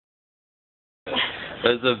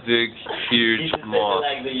That's a big, huge moth.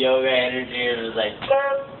 Like the yoga energy, and it was like.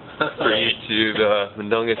 For YouTube,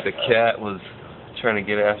 Mendongus the cat was trying to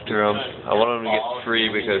get after him. I wanted him to get free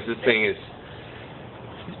because this thing is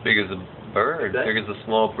as big as a bird, big as a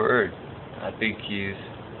small bird. I think he's,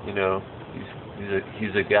 you know,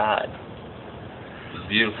 he's a god. He's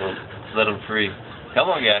beautiful. Let him free. Come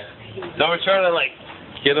on, guys. So we're trying to like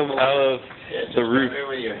get him out of the roof.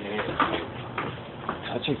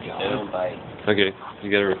 Touch it, God. Don't bite. Okay,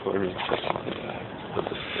 you gotta record me.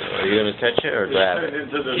 Are you gonna touch it or grab it?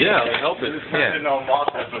 Yeah, help it. Yeah.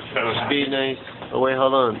 Be nice. Oh wait,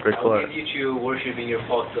 hold on. Record. I'll get you worshiping your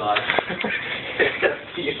false god. Have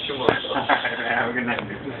a good night,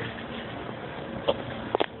 dude.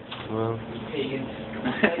 Well.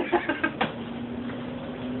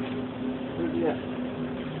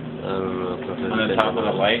 I don't know. On the top of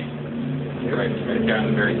the light? Right there on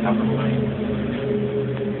the very top of the light.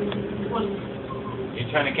 You're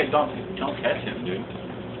trying to get, don't catch him, dude.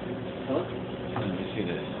 Huh? Let me see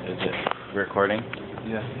this. Is it recording?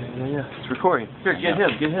 Yeah. It's recording. Here, get him.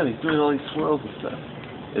 He's doing all these swirls and stuff.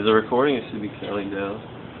 Is it recording? It should be counting down.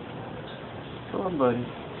 Come on, buddy.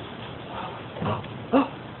 Oh.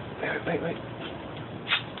 Wait.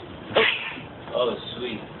 Oh,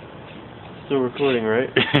 sweet. Still recording, right?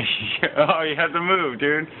 Oh, you have to move,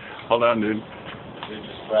 dude. Hold on, dude.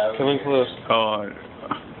 Coming close. Oh.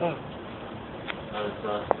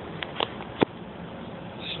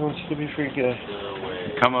 Just wants you to be free, guy.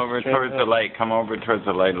 Come over towards the light. Come over towards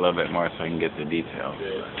the light a little bit more so I can get the details.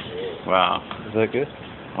 Wow. Is that good?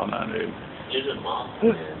 Hold on, dude. You're the Moth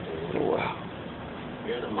Man, dude. Wow.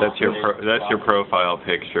 That's your profile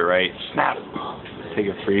picture, right? Snap. Take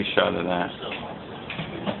a free shot of that.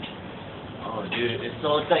 Oh, dude, it's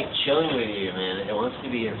like chilling with you, man. It wants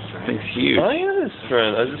to be your friend. It's huge. I am his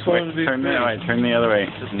friend. I just wanted to be Turn free. that way. Turn the other way.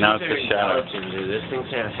 Now it's a shadow. Dude. This thing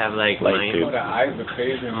have like Light, dude.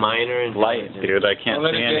 minor and Light, dude. I can't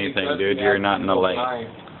see anything, dude. You're not in the light.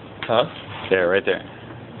 Huh? There, right there.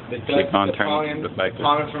 Keep on turning back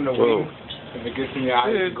there. From the Whoa. wing. If it gets in your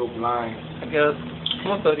eyes, you go blind. I guess.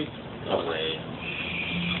 Come on, buddy. No way.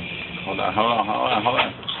 Hold on.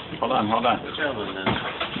 Watch out, man.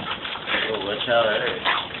 Oh, watch out, Eric.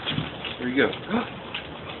 Here you go.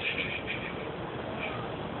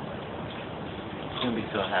 He's gonna be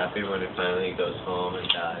so happy when it finally goes home and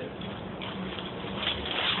dies.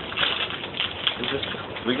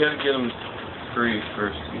 We gotta get him free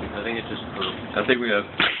first. I think it's just proof. I think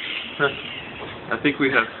we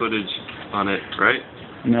have footage on it, right?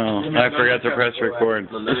 No, I forgot to press record.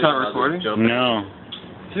 It's not recording? No.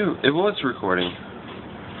 Dude, it was recording.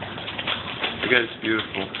 You guys are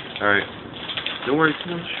beautiful. Alright. Don't worry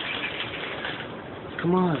too much.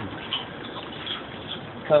 Come on.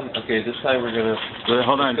 Come. Okay, this time we're gonna...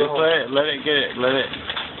 Hold on, just let it get it. Let it.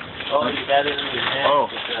 Oh, you got it in your hand. Oh.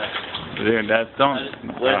 Dude, that's don't...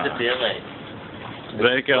 What does it feel like?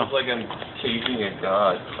 Let it go. It's like I'm chasing a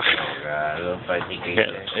god. Oh, God. I don't know if I think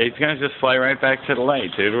It's gonna just fly right back to the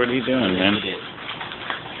light, dude. What are you doing, man?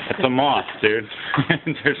 It's a moth, dude.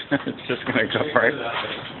 It's just gonna go right.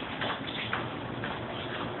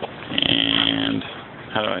 And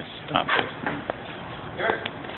how do I stop this?